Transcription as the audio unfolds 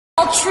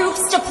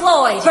troops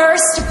deployed.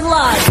 First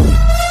blood.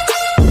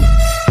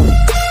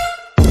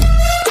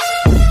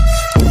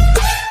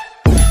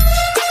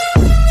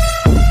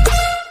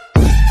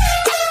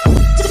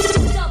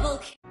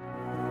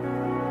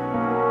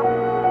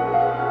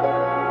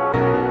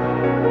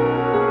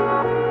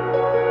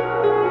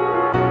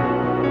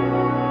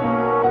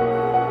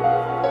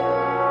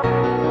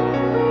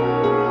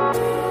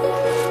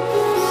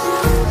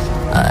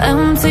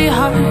 Empty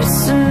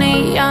hearts and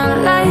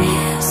neon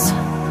lights,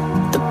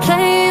 they're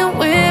playing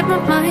with my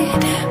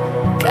mind.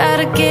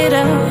 Gotta get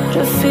out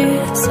of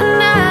here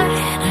tonight.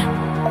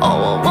 Oh,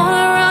 I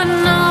wanna run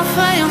off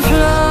and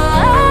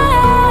fly,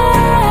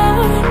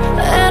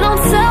 and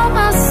I'll tell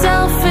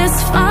myself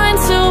it's fine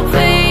to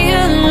be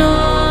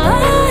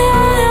alone,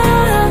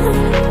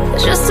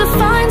 just to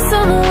find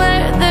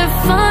somewhere that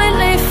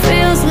finally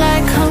feels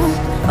like home.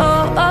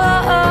 Oh,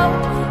 oh, oh.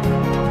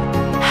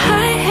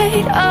 I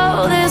hate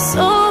all this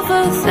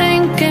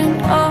overthinking.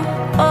 Oh,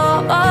 oh,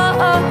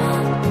 oh, oh.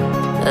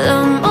 The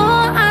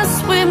more I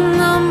swim,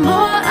 the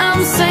more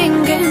I'm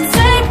sinking.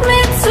 Take me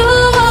to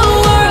a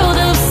world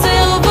of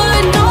silver.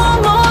 No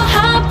more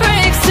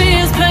heartbreaks,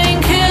 tears,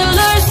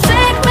 painkillers.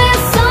 Take me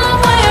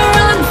somewhere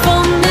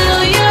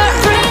unfamiliar.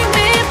 Bring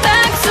me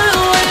back to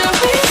where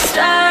we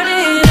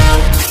started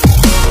out.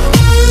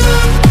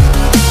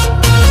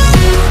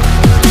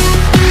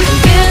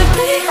 Get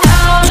me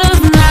out of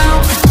now,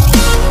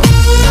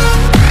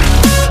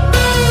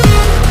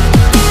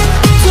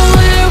 to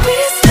where we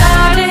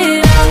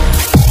started out.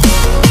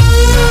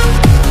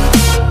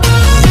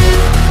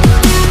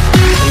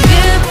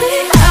 Get me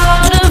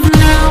out of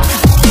now,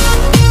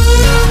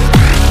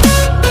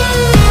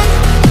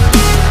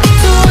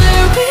 to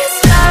where we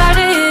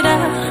started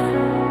out.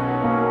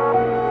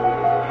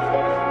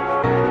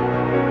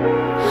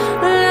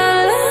 La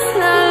la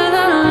la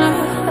la la,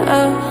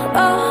 oh,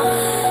 oh.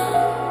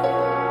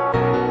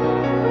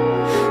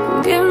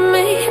 Get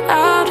me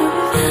out of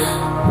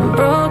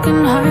broken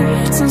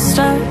hearts and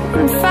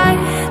starting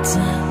fights,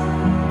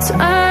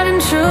 turning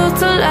truth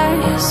to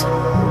lies.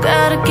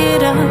 Gotta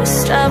get up,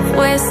 stop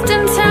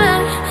wasting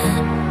time.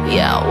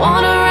 Yeah, I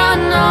wanna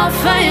run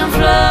off and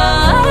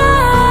fly,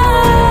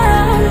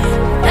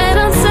 and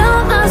I'll tell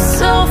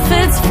myself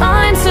it's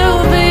fine to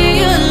be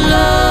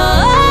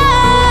alone,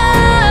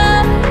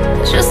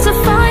 just to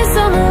find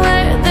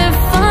somewhere that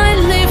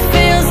finally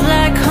feels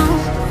like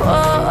home.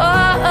 Oh,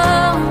 oh,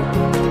 oh.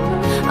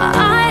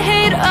 I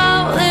hate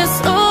all this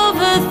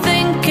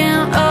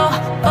overthinking. Oh,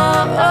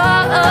 oh,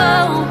 oh,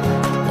 oh.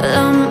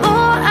 The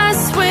more I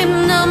swim,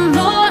 the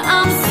more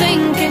I'm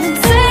sinking.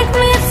 Take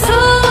me to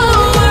a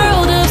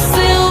world of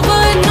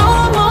silver. No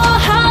more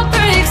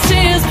heartbreaks,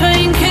 tears,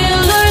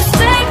 painkillers.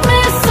 Take me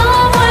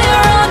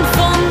somewhere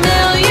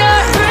unfamiliar.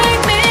 Bring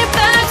me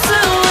back to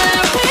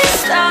where we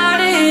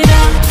started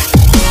out.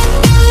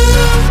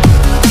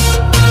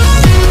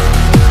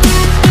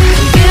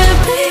 Get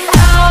me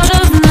out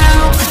of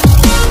now,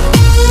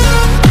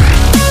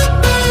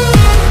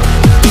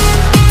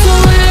 to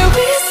where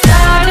we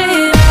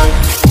started out.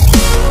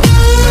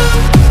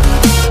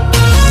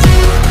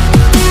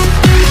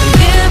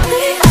 Get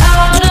me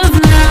out of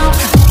now,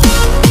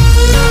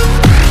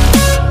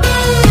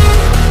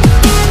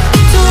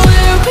 to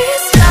where we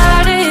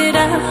started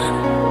out.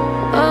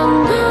 Oh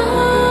no,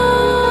 oh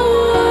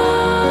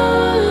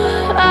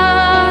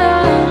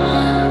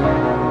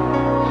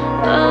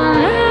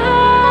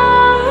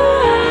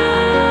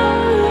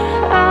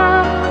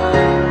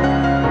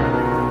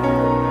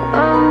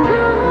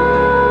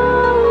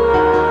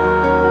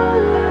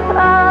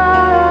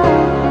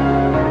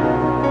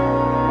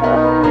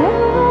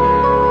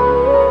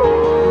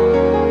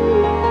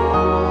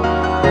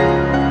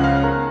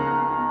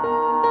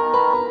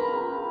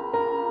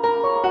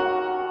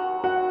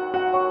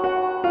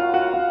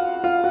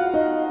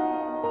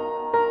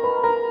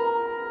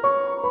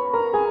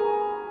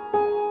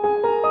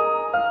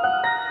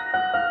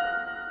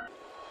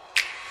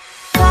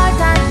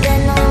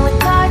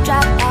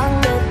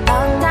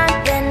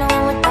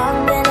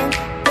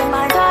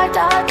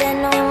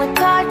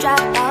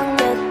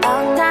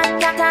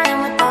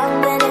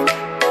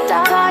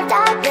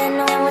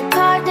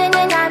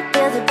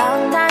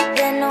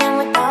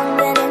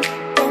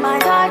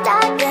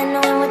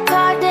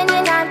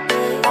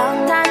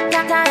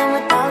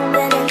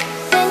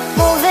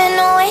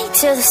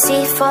to the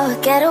sea for a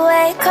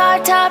getaway. Car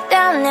top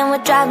down and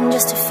we're driving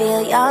just to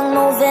feel young.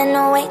 Moving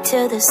away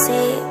to the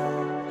sea,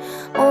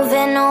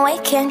 moving away,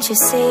 can't you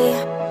see?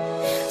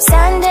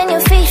 Sand in your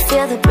feet,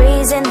 feel the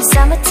breeze in the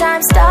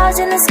summertime. Stars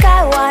in the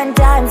sky, one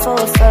dime for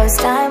a first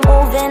time.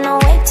 Moving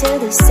away to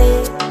the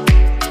sea,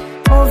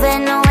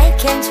 moving away,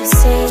 can't you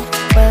see?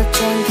 We'll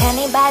drink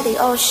honey by the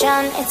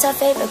ocean, it's our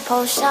favorite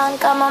potion.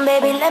 Come on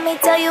baby, let me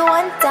tell you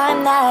one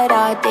time that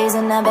our days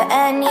will never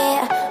end,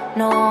 yeah.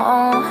 No,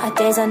 our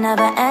days will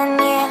never end,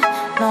 yeah.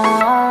 No.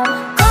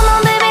 Come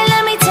on baby,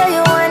 let me tell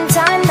you one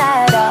time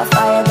that our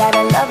fire got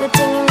a love it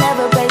till you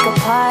never break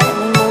apart. And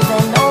we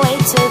moving away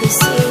to the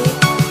sea,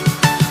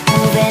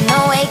 moving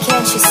away,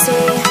 can't you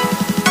see?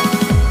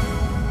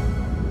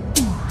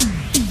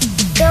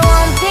 There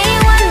won't be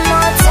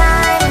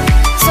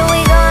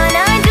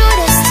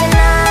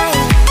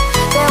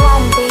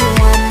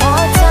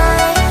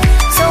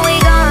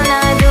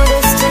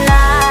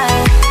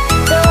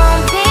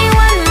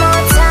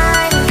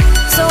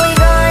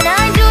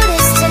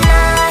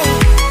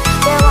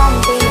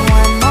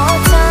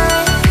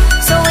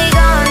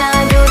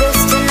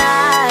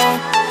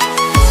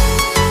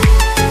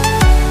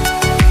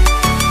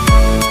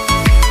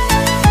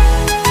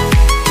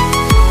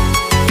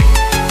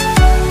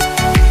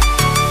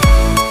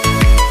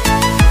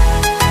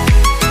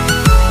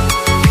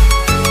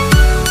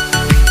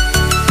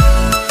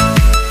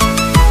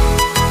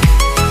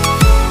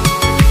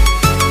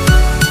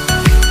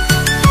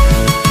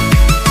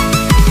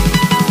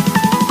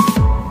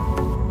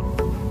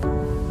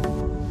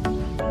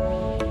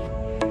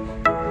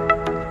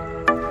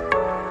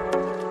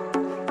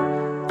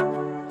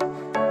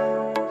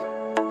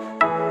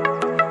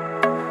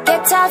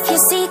your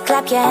seat,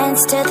 clap your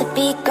hands to the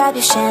beat, grab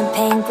your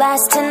champagne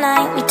glass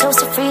tonight. We toast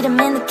to freedom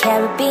in the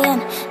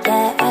Caribbean,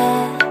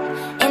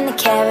 yeah, in the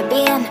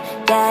Caribbean,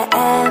 yeah.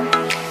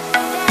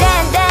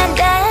 Dance, dance,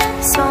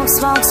 dance, smoke,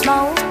 smoke,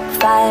 smoke,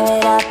 fire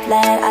it up,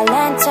 let our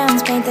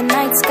lanterns paint the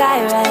night sky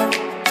red,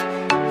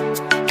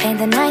 paint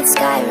the night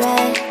sky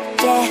red,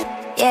 yeah,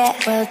 yeah.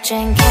 We'll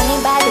drink honey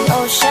by the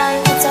ocean,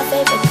 it's our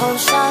favorite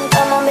potion.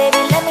 Come on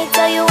baby, let me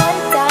tell you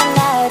one time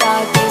that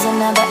our days will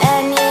never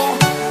end, yeah,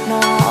 no,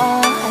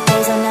 our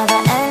days will never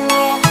end,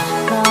 yeah,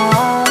 no.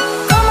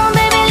 Come on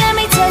baby, let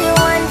me tell you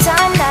one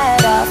time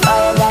that our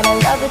fire gotta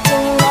love it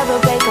till you never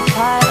break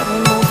apart.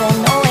 We're moving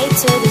away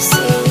to the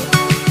sea,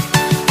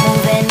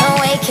 moving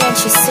away, can't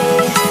you see?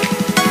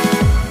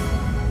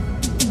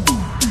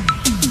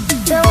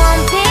 There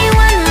won't be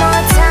one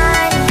more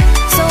time,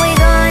 so we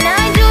gonna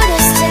do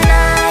this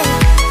tonight.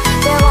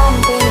 There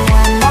won't be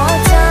one more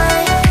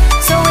time,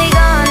 so we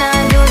gonna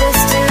do this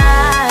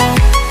tonight.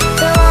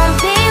 There won't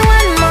be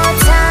one more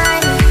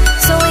time,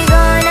 so we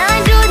gonna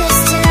do this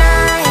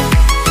tonight.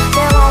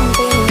 There won't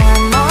be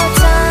one more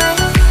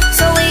time,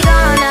 so we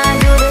gonna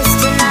do this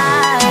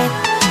tonight.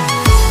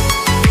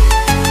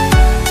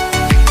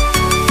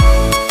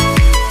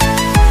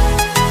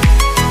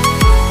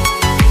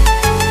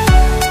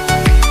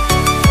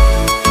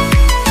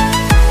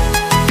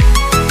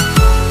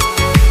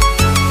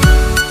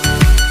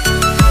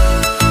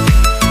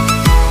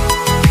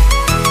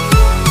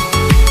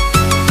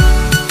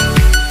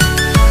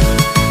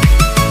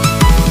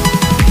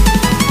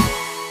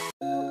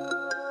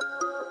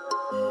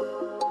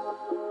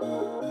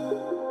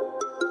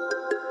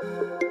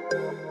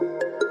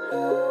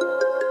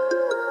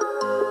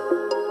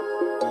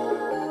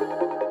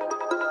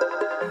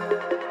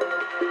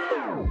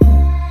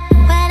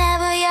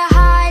 Whenever your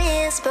heart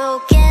is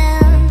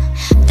broken,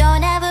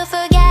 don't ever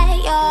forget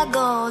you're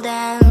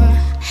golden.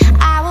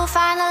 I will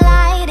find a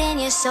light in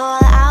your soul,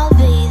 I'll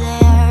be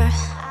there.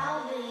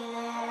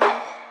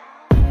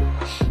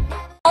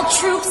 All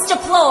troops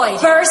deployed.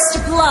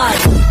 First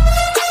blood.